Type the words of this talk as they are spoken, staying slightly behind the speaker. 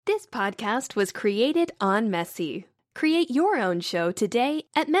This podcast was created on Messy. Create your own show today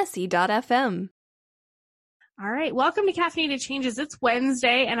at messy.fm. All right. Welcome to Caffeinated Changes. It's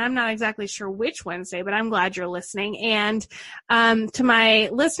Wednesday, and I'm not exactly sure which Wednesday, but I'm glad you're listening. And to my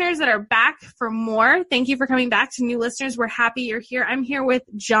listeners that are back for more, thank you for coming back. To new listeners, we're happy you're here. I'm here with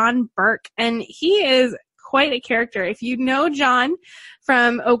John Burke, and he is quite a character. If you know John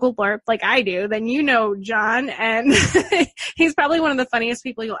from Oglethorpe like I do, then you know John, and he's probably one of the funniest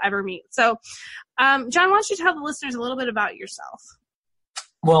people you'll ever meet. So, John, why don't you tell the listeners a little bit about yourself?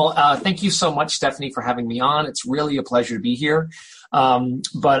 Well, thank you so much, Stephanie, for having me on. It's really a pleasure to be here.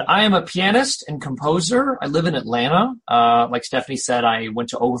 But I am a pianist and composer. I live in Atlanta. Like Stephanie said, I went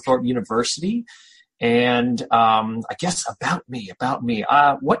to Oglethorpe University. And I guess about me.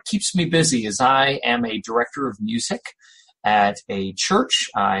 What keeps me busy is I am a director of music at a church.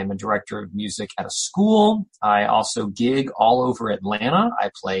 I am a director of music at a school. I also gig all over Atlanta.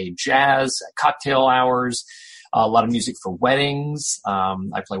 I play jazz at cocktail hours. A lot of music for weddings.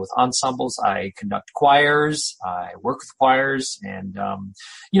 I play with ensembles. I conduct choirs. I work with choirs. And,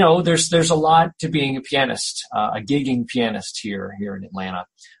 there's a lot to being a pianist, a gigging pianist here in Atlanta.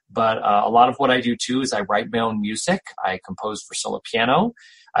 But a lot of what I do, too, is I write my own music. I compose for solo piano.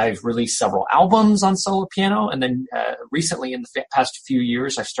 I've released several albums on solo piano. And then recently, in the past few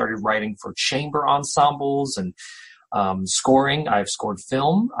years, I started writing for chamber ensembles and scoring. I've scored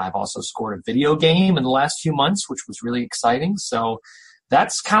film. I've also scored a video game in the last few months, which was really exciting. So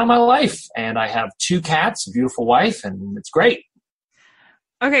that's kind of my life. And I have 2 cats, a beautiful wife, and it's great.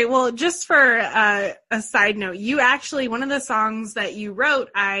 Okay, well, just for a side note, you actually, one of the songs that you wrote,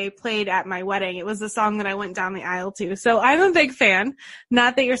 I played at my wedding. It was the song that I went down the aisle to. So I'm a big fan.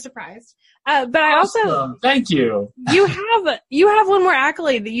 Not that you're surprised. But I also... Thank you. You have one more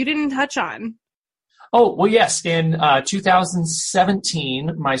accolade that you didn't touch on. Oh, well, yes. In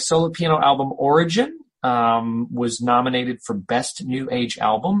 2017, my solo piano album Origin was nominated for Best New Age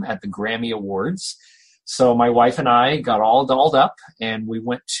Album at the Grammy Awards. So my wife and I got all dolled up, and we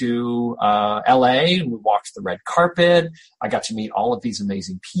went to L.A., and we walked the red carpet. I got to meet all of these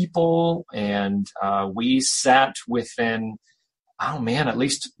amazing people, and we sat within... at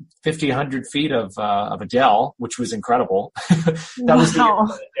least 50, 100 feet of Adele, which was incredible. That was the year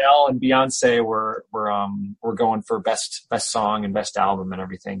when Adele and Beyonce were going for best song and best album and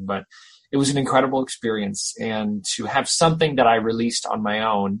everything. But it was an incredible experience. And to have something that I released on my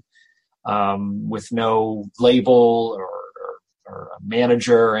own, with no label or a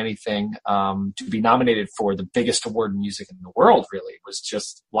manager or anything, to be nominated for the biggest award in music in the world really was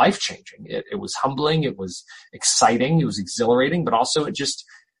just life-changing. It was humbling, it was exciting, it was exhilarating, but also it just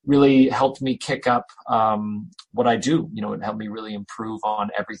really helped me kick up what I do. It helped me really improve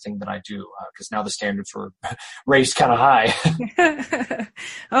on everything that I do, because now the standards were raised kind of high.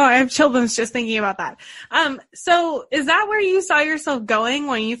 Oh, I have chills just thinking about that. So is that where you saw yourself going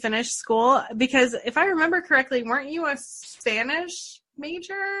when you finished school? Because if I remember correctly, weren't you a Spanish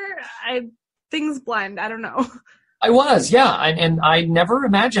major? Things blend. I don't know. I was, yeah. And I never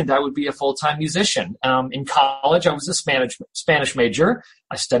imagined I would be a full-time musician. In college, I was a Spanish major.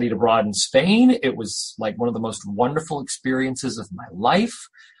 I studied abroad in Spain. It was like one of the most wonderful experiences of my life.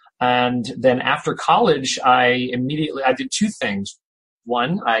 And then after college, I did 2 things.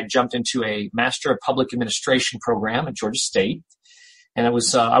 One, I jumped into a Master of Public Administration program at Georgia State. And I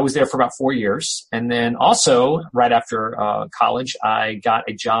was there for about 4 years. And then also, right after college, I got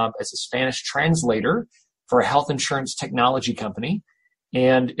a job as a Spanish translator for a health insurance technology company.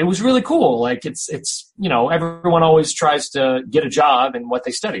 And it was really cool. Like it's everyone always tries to get a job in what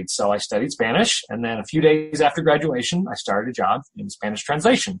they studied. So I studied Spanish. And then a few days after graduation, I started a job in Spanish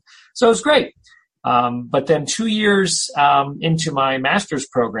translation. So it was great. But then 2 years into my master's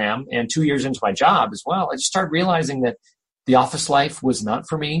program and 2 years into my job as well, I just started realizing that the office life was not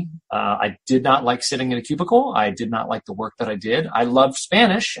for me. I did not like sitting in a cubicle. I did not like the work that I did. I love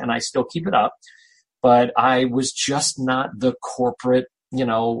Spanish and I still keep it up. But I was just not the corporate,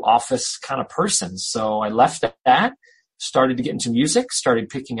 office kind of person. So I left that, started to get into music, started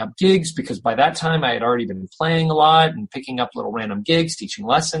picking up gigs, because by that time I had already been playing a lot and picking up little random gigs, teaching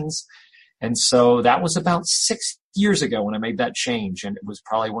lessons. And so that was about 6 years ago when I made that change. And it was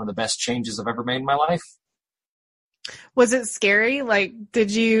probably one of the best changes I've ever made in my life. Was it scary? Like,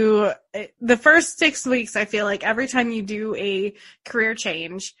 the first 6 weeks, I feel like every time you do a career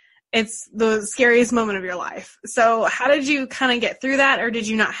change, it's the scariest moment of your life. So how did you kind of get through that? Or did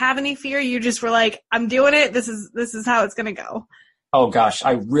you not have any fear? You just were like, I'm doing it. This is how it's going to go. Oh gosh,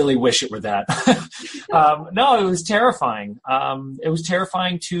 I really wish it were that. No, it was terrifying. It was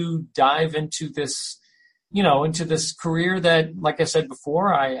terrifying to dive into this into this career that, like I said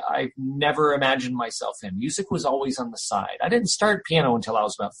before, I never imagined myself in. Music was always on the side. I didn't start piano until I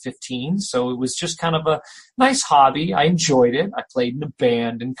was about 15, so it was just kind of a nice hobby. I enjoyed it. I played in a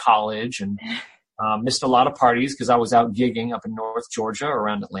band in college and missed a lot of parties because I was out gigging up in North Georgia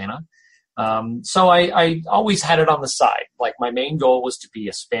around Atlanta. So I always had it on the side. Like my main goal was to be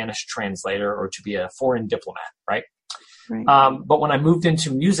a Spanish translator or to be a foreign diplomat, right? Right. But when I moved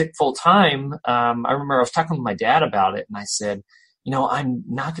into music full time, I remember I was talking with my dad about it, and I said, I'm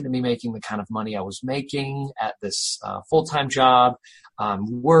not going to be making the kind of money I was making at this full-time job.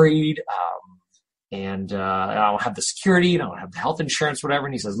 I'm worried, and I don't have the security, and I don't have the health insurance, whatever.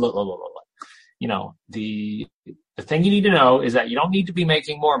 And he says, look. The thing you need to know is that you don't need to be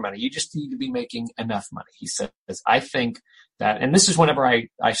making more money. You just need to be making enough money. He says, I think that, and this is whenever I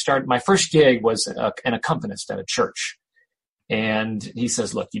started, my first gig was an accompanist at a church. And he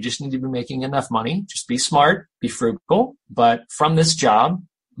says, look, you just need to be making enough money. Just be smart, be frugal. But from this job,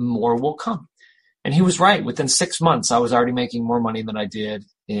 more will come. And he was right. Within 6 months, I was already making more money than I did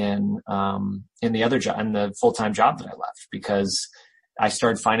in the other job, in the full-time job that I left, because I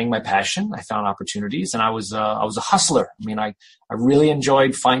started finding my passion. I found opportunities, and I was a hustler. I mean, I really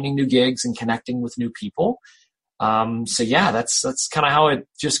enjoyed finding new gigs and connecting with new people. So yeah, that's kind of how it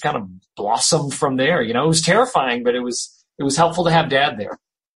just kind of blossomed from there. It was terrifying, but it was helpful to have Dad there.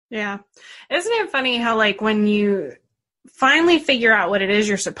 Yeah. Isn't it funny how, like, when you finally figure out what it is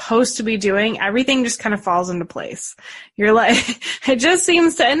you're supposed to be doing, everything just kind of falls into place. You're like, it just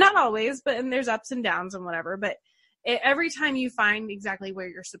seems to, and not always, and there's ups and downs and whatever, but every time you find exactly where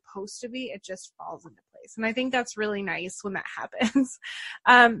you're supposed to be, it just falls into place. And I think that's really nice when that happens.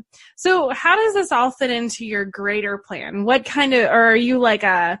 So how does this all fit into your greater plan? What kind of, or are you like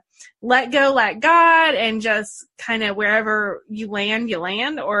a let go, let God, and just kind of wherever you land,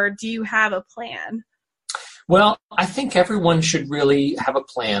 or do you have a plan? Well, I think everyone should really have a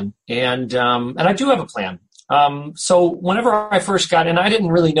plan. And I do have a plan. So whenever I first got in, I didn't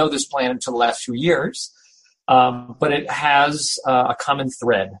really know this plan until the last few years. But it has a common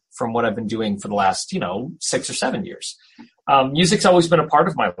thread from what I've been doing for the last, 6 or 7 years. Music's always been a part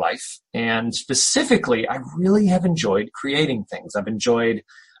of my life. And specifically, I really have enjoyed creating things. I've enjoyed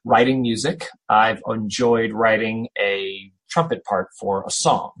writing music. I've enjoyed writing a trumpet part for a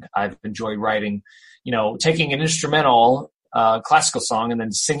song. I've enjoyed writing, taking an instrumental classical song and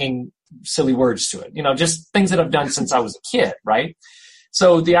then singing silly words to it. Just things that I've done since I was a kid, right?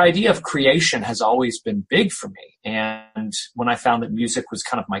 So the idea of creation has always been big for me. And when I found that music was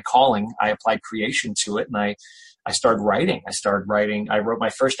kind of my calling, I applied creation to it, and I started writing. I wrote my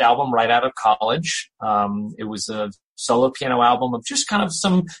first album right out of college. It was a solo piano album of just kind of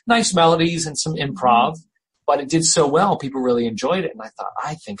some nice melodies and some improv, but it did so well. People really enjoyed it. And I thought,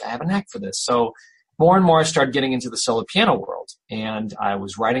 I think I have a knack for this. So more and more, I started getting into the solo piano world, and I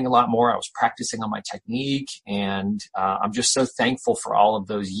was writing a lot more. I was practicing on my technique, and I'm just so thankful for all of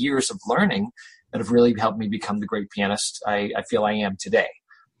those years of learning that have really helped me become the great pianist I feel I am today.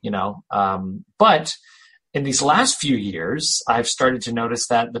 But in these last few years, I've started to notice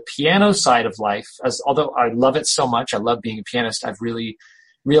that the piano side of life, although I love it so much, I love being a pianist, I've really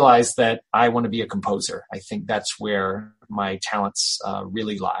realized that I want to be a composer. I think that's where my talents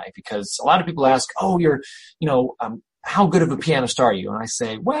really lie, because a lot of people ask, oh, how good of a pianist are you? And I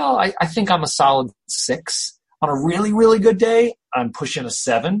say, well, I think I'm a solid 6. On a really, really good day, I'm pushing a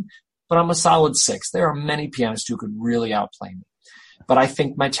 7, but I'm a solid 6. There are many pianists who could really outplay me. But I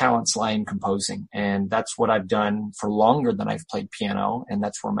think my talents lie in composing, and that's what I've done for longer than I've played piano, and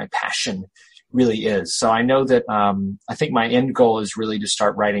that's where my passion really is. So I know that I think my end goal is really to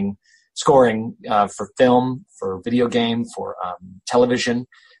start scoring for film, for video game, for television.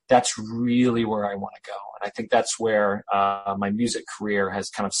 That's really where I want to go. And I think that's where my music career has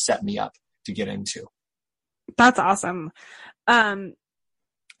kind of set me up to get into. That's awesome.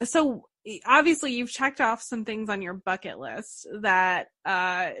 So obviously you've checked off some things on your bucket list that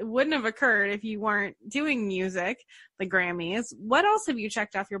wouldn't have occurred if you weren't doing music, the Grammys. What else have you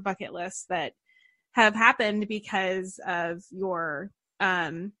checked off your bucket list that have happened because of your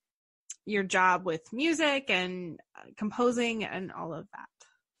job with music and composing and all of that?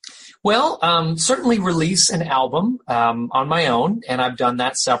 Well, certainly release an album on my own, and I've done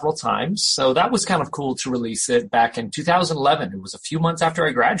that several times. So that was kind of cool to release it back in 2011. It was a few months after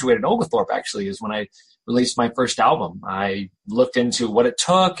I graduated. Oglethorpe, actually, is when I released my first album. I looked into what it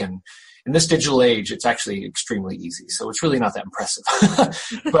took, and in this digital age, it's actually extremely easy. So it's really not that impressive.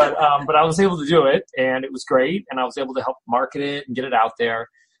 But I was able to do it, and it was great, and I was able to help market it and get it out there.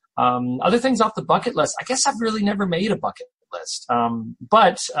 Other things off the bucket list, I guess I've really never made a bucket list.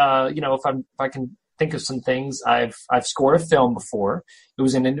 But if I can think of some things. I've scored a film before.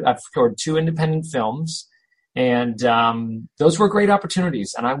 I've scored 2 independent films, and those were great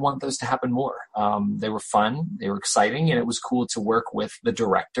opportunities, and I want those to happen more. They were fun, they were exciting, and it was cool to work with the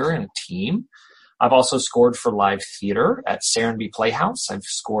director and a team. I've also scored for live theater at Serenbe Playhouse. I've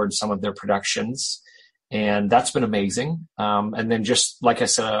scored some of their productions, and that's been amazing. And then just like I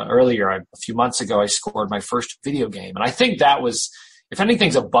said earlier, a few months ago, I scored my first video game. And I think that was, if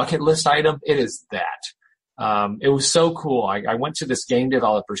anything's a bucket list item, it is that. It was so cool. I went to this game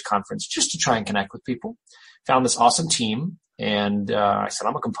developers conference just to try and connect with people, found this awesome team, and I said,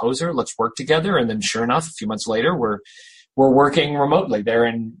 I'm a composer, let's work together. And then sure enough, a few months later, we're working remotely. They're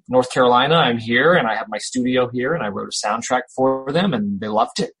in North Carolina. I'm here, and I have my studio here, and I wrote a soundtrack for them, and they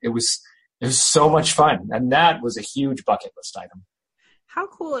loved it. It was so much fun, and that was a huge bucket list item. How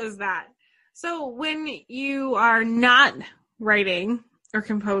cool is that? So when you are not writing or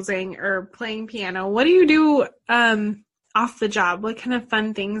composing or playing piano, what do you do off the job? What kind of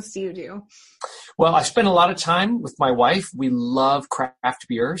fun things do you do? Well, I spend a lot of time with my wife. We love craft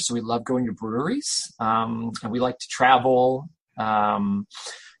beer, so we love going to breweries, and we like to travel.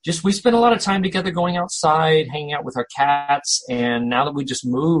 We spend a lot of time together going outside, hanging out with our cats, and now that we just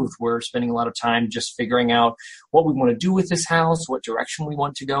moved, we're spending a lot of time just figuring out what we want to do with this house, what direction we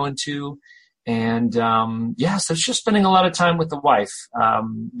want to go into. And so it's just spending a lot of time with the wife,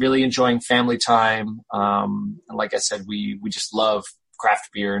 really enjoying family time. And like I said, we just love craft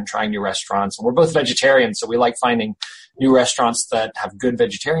beer and trying new restaurants. And we're both vegetarians, so we like finding new restaurants that have good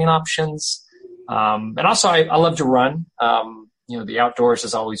vegetarian options. And also I love to run. The outdoors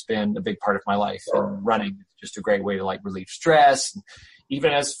has always been a big part of my life, and running is just a great way to relieve stress. And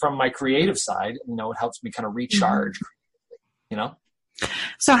even as from my creative side, it helps me kind of recharge,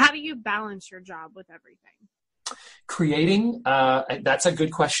 So how do you balance your job with everything? Creating, that's a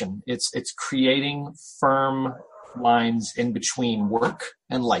good question. It's creating firm lines in between work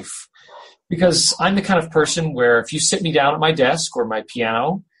and life. Because I'm the kind of person where if you sit me down at my desk or my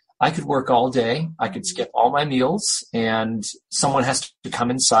piano, I could work all day. I could skip all my meals, and someone has to come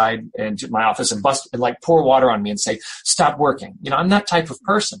inside into my office and pour water on me and say, stop working. I'm that type of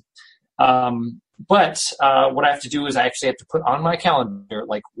person. But what I have to do is I actually have to put on my calendar,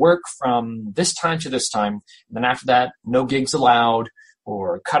 work from this time to this time. And then after that, no gigs allowed,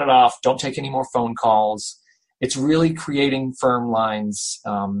 or cut it off. Don't take any more phone calls. It's really creating firm lines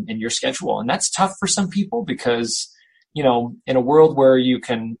in your schedule. And that's tough for some people because, in a world where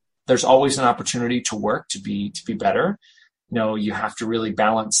there's always an opportunity to work, to be better. You have to really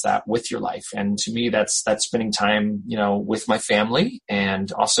balance that with your life. And to me, that's spending time, with my family,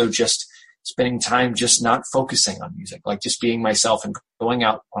 and also just spending time just not focusing on music, just being myself and going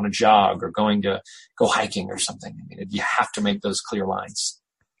out on a jog or going to go hiking or something. You have to make those clear lines.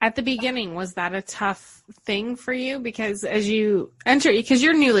 At the beginning, was that a tough thing for you? Because as you enter, because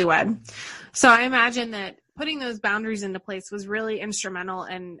you're newlywed, so I imagine that putting those boundaries into place was really instrumental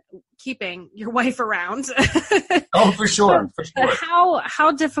in keeping your wife around. Oh, for sure. But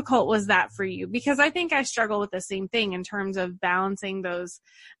how difficult was that for you? Because I think I struggle with the same thing in terms of balancing those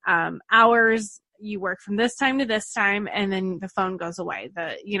hours. You work from this time to this time, and then the phone goes away.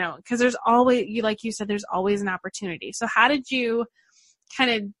 Because there's always, like you said, there's always an opportunity. So how did you kind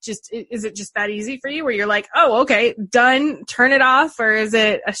of is it just that easy for you where you're like, oh, okay, done, turn it off? Or is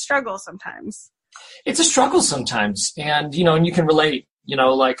it a struggle sometimes? It's a struggle sometimes. And, and you can relate,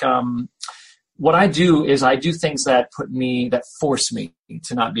 what I do is I do things that force me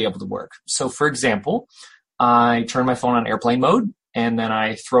to not be able to work. So for example, I turn my phone on airplane mode, and then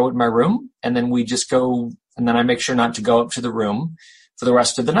I throw it in my room, and then we just go, and then I make sure not to go up to the room for the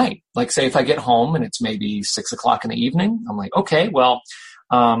rest of the night. Say if I get home and it's maybe 6:00 in the evening, I'm like, okay, well,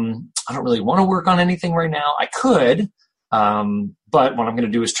 I don't really want to work on anything right now. I could, but what I'm going to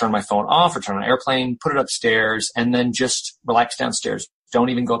do is turn my phone off or turn on airplane, put it upstairs, and then just relax downstairs. Don't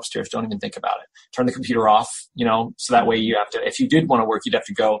even go upstairs. Don't even think about it. Turn the computer off, so that way you have to, if you did want to work, you'd have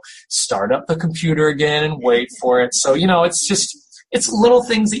to go start up the computer again and wait for it. So, it's little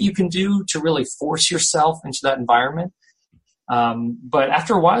things that you can do to really force yourself into that environment. But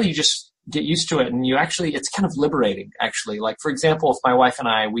after a while, you just get used to it, and it's kind of liberating, actually. For example, if my wife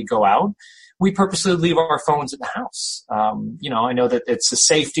and we go out, we purposely leave our phones at the house. I know that it's a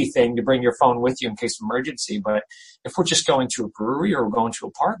safety thing to bring your phone with you in case of emergency, but if we're just going to a brewery or we're going to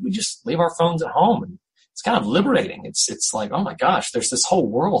a park, we just leave our phones at home, and it's kind of liberating. It's like, oh my gosh, there's this whole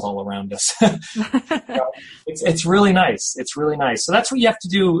world all around us. It's really nice. It's really nice. So that's what you have to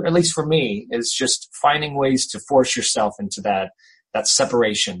do, at least for me, is just finding ways to force yourself into that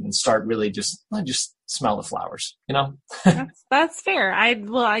separation and start really just smell the flowers, That's fair. I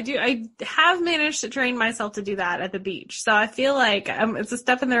have managed to train myself to do that at the beach. So I feel like it's a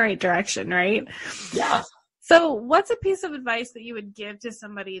step in the right direction, right? Yeah. So what's a piece of advice that you would give to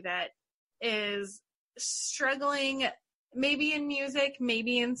somebody that is struggling, maybe in music,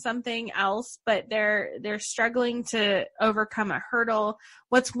 maybe in something else, but they're struggling to overcome a hurdle?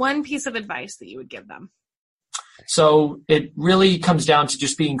 What's one piece of advice that you would give them? So it really comes down to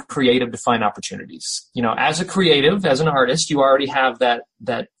just being creative to find opportunities. As a creative, as an artist, you already have that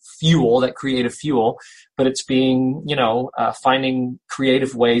fuel, that creative fuel, but it's being, finding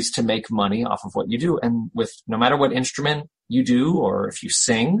creative ways to make money off of what you do. And with no matter what instrument you do, or if you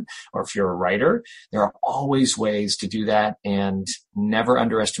sing, or if you're a writer, there are always ways to do that, and never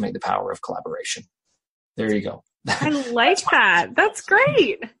underestimate the power of collaboration. There you go. I like that. That's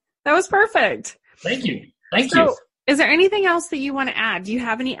great. That was perfect. Thank you. Thank you. Is there anything else that you want to add? Do you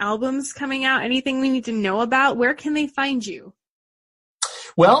have any albums coming out? Anything we need to know about? Where can they find you?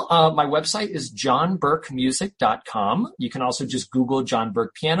 Well, my website is johnburkemusic.com. You can also just Google John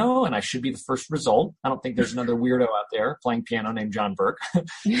Burke Piano, and I should be the first result. I don't think there's another weirdo out there playing piano named John Burke. At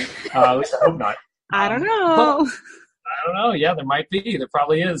least I hope not. I don't know. I don't know. Yeah, there might be. There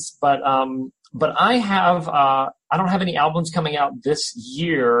probably is. But I have I don't have any albums coming out this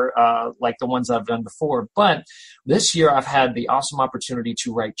year like the ones I've done before. But this year I've had the awesome opportunity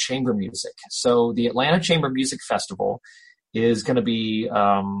to write chamber music. So the Atlanta Chamber Music Festival is going to be,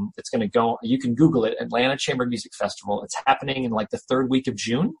 it's going to go, you can Google it, Atlanta Chamber Music Festival. It's happening in like the third week of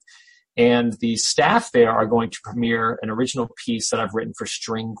June. And the staff there are going to premiere an original piece that I've written for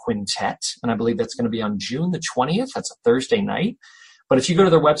string quintet. And I believe that's going to be on June the 20th. That's a Thursday night. But if you go to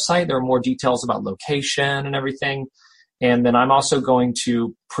their website, there are more details about location and everything. And then I'm also going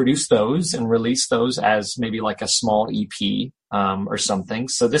to produce those and release those as maybe like a small EP or something.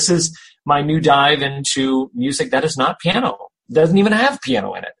 So this is my new dive into music that is not piano. Doesn't even have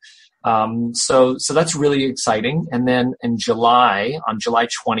piano in it. So that's really exciting. And then in July, on July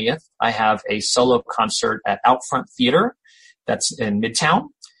 20th, I have a solo concert at Outfront Theater. That's in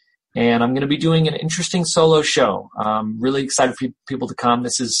Midtown. And I'm going to be doing an interesting solo show. Really excited for people to come.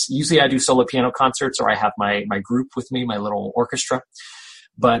 This is, usually I do solo piano concerts, or I have my group with me, my little orchestra.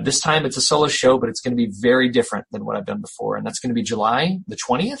 But this time it's a solo show, but it's going to be very different than what I've done before. And that's going to be July the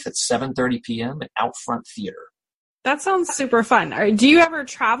 20th at 7:30 p.m. at Outfront Theater. That sounds super fun. Do you ever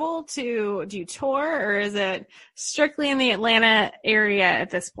travel do you tour, or is it strictly in the Atlanta area at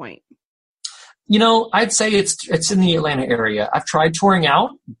this point? I'd say it's in the Atlanta area. I've tried touring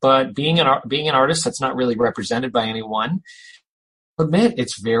out, but being an artist that's not really represented by anyone, I'll admit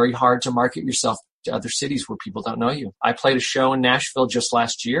it's very hard to market yourself to other cities where people don't know you. I played a show in Nashville just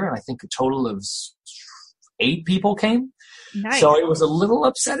last year, and I think a total of 8 people came. Nice. So it was a little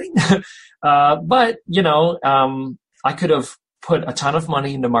upsetting. But I could have put a ton of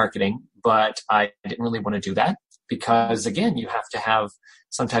money into marketing, but I didn't really want to do that because, again, you have to have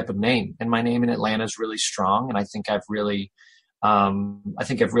some type of name. And my name in Atlanta is really strong, and I think I've really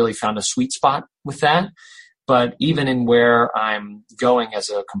found a sweet spot with that. But even in where I'm going as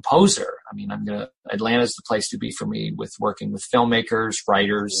a composer, Atlanta's the place to be for me with working with filmmakers,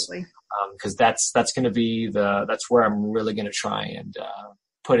 writers, because that's going to be that's where I'm really going to try and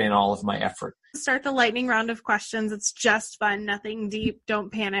put in all of my effort. Start the lightning round of questions. It's just fun, nothing deep. Don't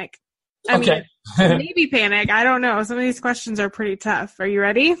panic. Okay. Maybe panic. I don't know. Some of these questions are pretty tough. Are you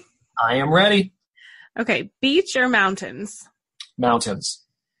ready? I am ready. Okay. Beach or mountains? Mountains.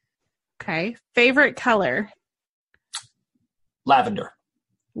 Okay. Favorite color? Lavender.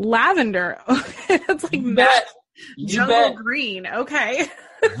 Lavender. It's like matte jungle green. Okay.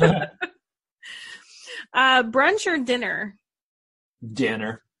 Brunch or dinner?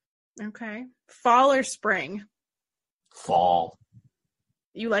 Dinner. Okay. Fall or spring? Fall.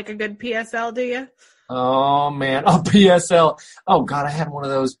 You like a good PSL, do you? Oh, man. Oh, PSL. Oh, God, I had one of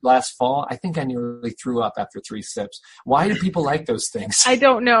those last fall. I think I nearly threw up after 3 sips. Why do people like those things? I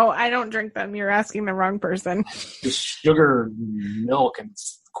don't know. I don't drink them. You're asking the wrong person. Just sugar, milk, and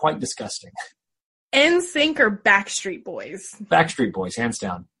it's quite disgusting. NSYNC or Backstreet Boys? Backstreet Boys, hands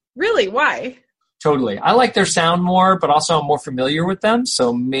down. Really? Why? Totally. I like their sound more, but also I'm more familiar with them.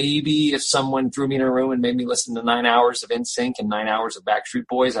 So maybe if someone threw me in a room and made me listen to 9 hours of NSYNC and 9 hours of Backstreet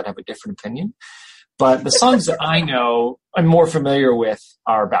Boys, I'd have a different opinion. But the songs that I know I'm more familiar with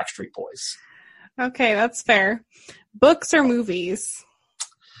are Backstreet Boys. Okay, that's fair. Books or movies?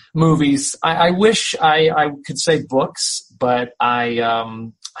 Movies. I wish I could say books, but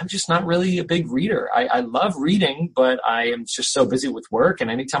I'm just not really a big reader. I love reading, but I am just so busy with work.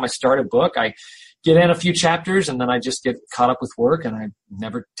 And anytime I start a book, I get in a few chapters and then I just get caught up with work and I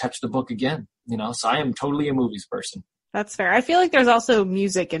never touch the book again. So I am totally a movies person. That's fair. I feel like there's also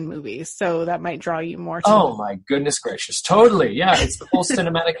music in movies, so that might draw you more to Oh, my goodness gracious. Totally. Yeah, it's the full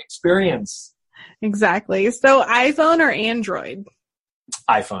cinematic experience. Exactly. So iPhone or Android?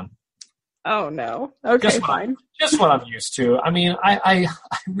 iPhone. Oh, no. Okay, fine. Just what I'm used to. I mean, I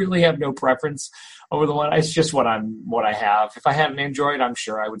really have no preference over the one. It's just what I have. If I had an Android, I'm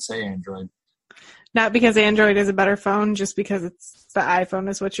sure I would say Android. Not because Android is a better phone, just because it's the iPhone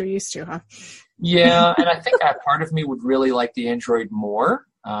is what you're used to, huh? Yeah, and I think that part of me would really like the Android more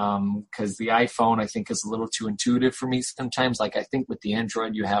because the iPhone, I think, is a little too intuitive for me sometimes. Like, I think with the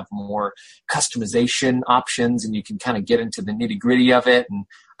Android, you have more customization options and you can kind of get into the nitty-gritty of it. And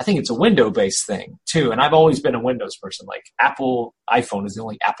I think it's a window-based thing, too. And I've always been a Windows person. Like, iPhone is the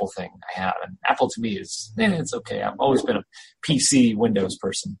only Apple thing I have. And Apple, to me, is, it's okay. I've always been a PC Windows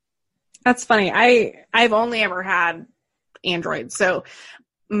person. That's funny. I've only ever had Android. So,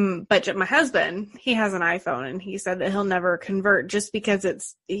 but my husband, he has an iPhone, and he said that he'll never convert just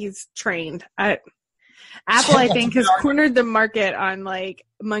because he's trained. Apple, I think, has cornered the market on like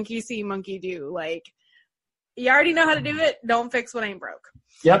monkey see, monkey do. Like, you already know how to do it. Don't fix what ain't broke.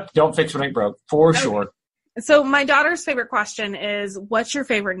 Yep. Don't fix what ain't broke, for sure. So my daughter's favorite question is, what's your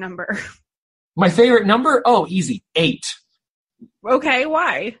favorite number? My favorite number? Oh, easy. 8. Okay.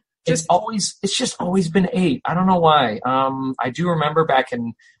 Why? It's just always been 8. I don't know why. I do remember back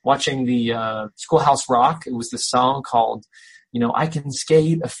in watching the Schoolhouse Rock, it was this song called, I Can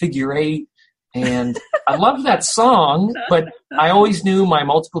Skate a Figure 8. And I loved that song, but I always knew my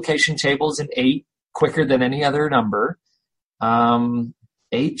multiplication tables in 8 quicker than any other number.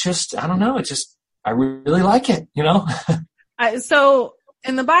 8 just, I don't know. I really like it, So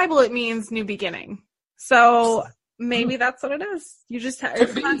in the Bible, it means new beginning. So maybe that's what it is. You just are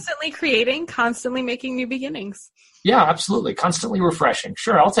constantly creating, constantly making new beginnings. Yeah, absolutely. Constantly refreshing.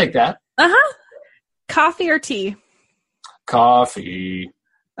 Sure, I'll take that. Uh-huh. Coffee or tea? Coffee.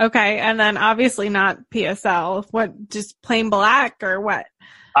 Okay, and then obviously not PSL. What, just plain black or what?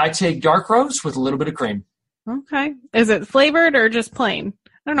 I take dark roast with a little bit of cream. Okay. Is it flavored or just plain?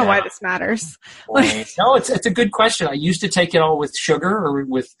 I don't know why this matters. No, it's a good question. I used to take it all with sugar or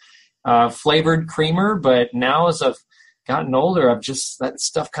with flavored creamer, but now as I've gotten older, that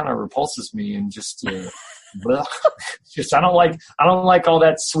stuff kind of repulses me and just, just I don't like all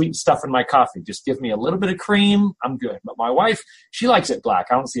that sweet stuff in my coffee. Just give me a little bit of cream, I'm good. But my wife, she likes it black.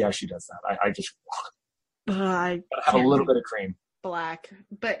 I don't see how she does that. I just I have a little bit of cream. Black,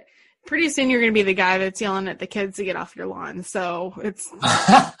 but pretty soon you're going to be the guy that's yelling at the kids to get off your lawn. So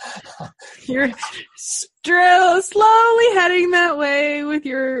you're slowly heading that way with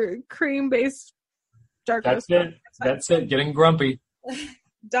your cream-based dark roast. That's it. Getting grumpy.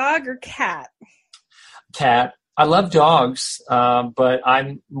 Dog or cat? Cat. I love dogs, but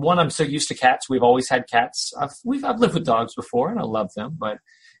I'm so used to cats. We've always had cats. I've lived with dogs before, and I love them. But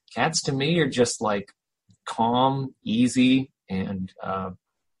cats to me are just like calm, easy, and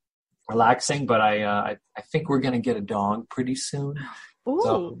relaxing. But I think we're going to get a dog pretty soon. Ooh.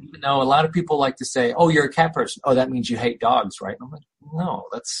 So even though a lot of people like to say, "Oh, you're a cat person. Oh, that means you hate dogs, right?" And I'm like, no,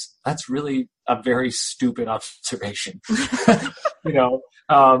 that's really a very stupid observation.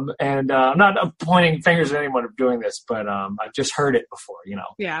 And I'm not pointing fingers at anyone of doing this, but I've just heard it before,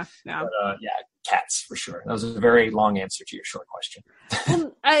 Yeah. But, cats for sure. That was a very long answer to your short question.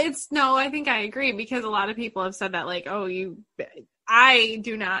 I think I agree because a lot of people have said that, like, I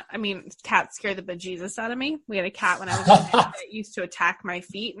do not, cats scare the bejesus out of me. We had a cat when I was a kid that used to attack my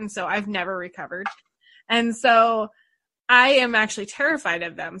feet, and so I've never recovered. And so I am actually terrified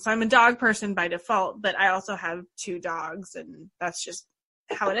of them. So I'm a dog person by default, but I also have 2 dogs, and that's just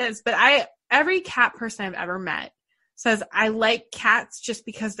how it is. But every cat person I've ever met says I like cats just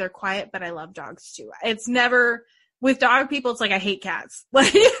because they're quiet, but I love dogs too. It's never, with dog people, it's like I hate cats.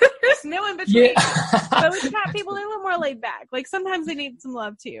 Like there's no in between. Yeah. But with cat people, they're a little more laid back. Like sometimes they need some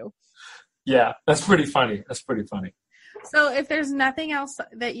love too. Yeah, that's pretty funny. So if there's nothing else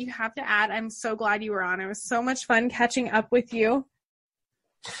that you have to add, I'm so glad you were on. It was so much fun catching up with you.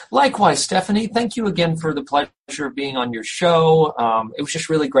 Likewise, Stephanie. Thank you again for the pleasure of being on your show. It was just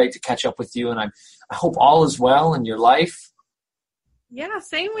really great to catch up with you, and I hope all is well in your life. Yeah,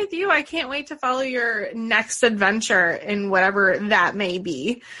 same with you. I can't wait to follow your next adventure in whatever that may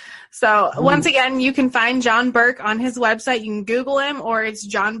be. So once again, you can find John Burke on his website. You can Google him, or it's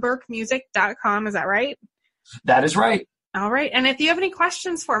johnburkemusic.com. Is that right? That is right. All right. And if you have any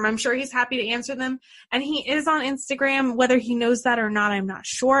questions for him, I'm sure he's happy to answer them. And he is on Instagram. Whether he knows that or not, I'm not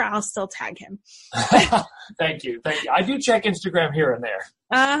sure. I'll still tag him. Thank you. I do check Instagram here and there.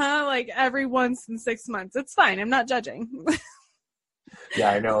 Like every once in 6 months. It's fine. I'm not judging.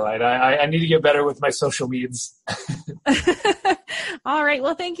 Yeah, I know. I need to get better with my social medias. All right.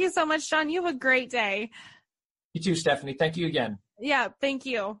 Well, thank you so much, John. You have a great day. You too, Stephanie. Thank you again. Yeah, thank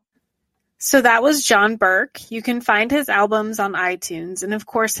you. So that was John Burke. You can find his albums on iTunes and, of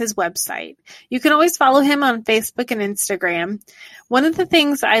course, his website. You can always follow him on Facebook and Instagram. One of the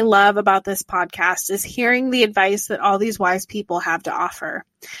things I love about this podcast is hearing the advice that all these wise people have to offer.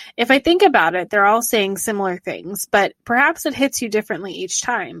 If I think about it, they're all saying similar things, but perhaps it hits you differently each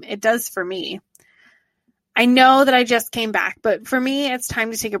time. It does for me. I know that I just came back, but for me, it's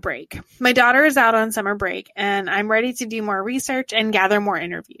time to take a break. My daughter is out on summer break, and I'm ready to do more research and gather more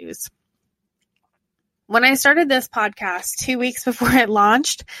interviews. When I started this podcast 2 weeks before it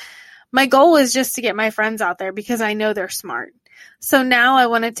launched, my goal was just to get my friends out there because I know they're smart. So now I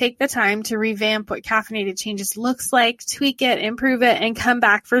want to take the time to revamp what Caffeinated Changes looks like, tweak it, improve it, and come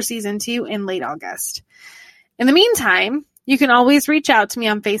back for season 2 in late August. In the meantime, you can always reach out to me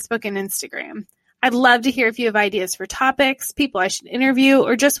on Facebook and Instagram. I'd love to hear if you have ideas for topics, people I should interview,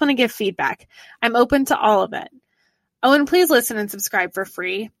 or just want to give feedback. I'm open to all of it. Oh, and please listen and subscribe for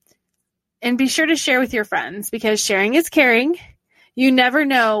free. And be sure to share with your friends because sharing is caring. You never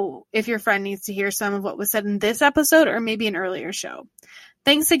know if your friend needs to hear some of what was said in this episode or maybe an earlier show.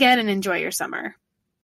 Thanks again and enjoy your summer.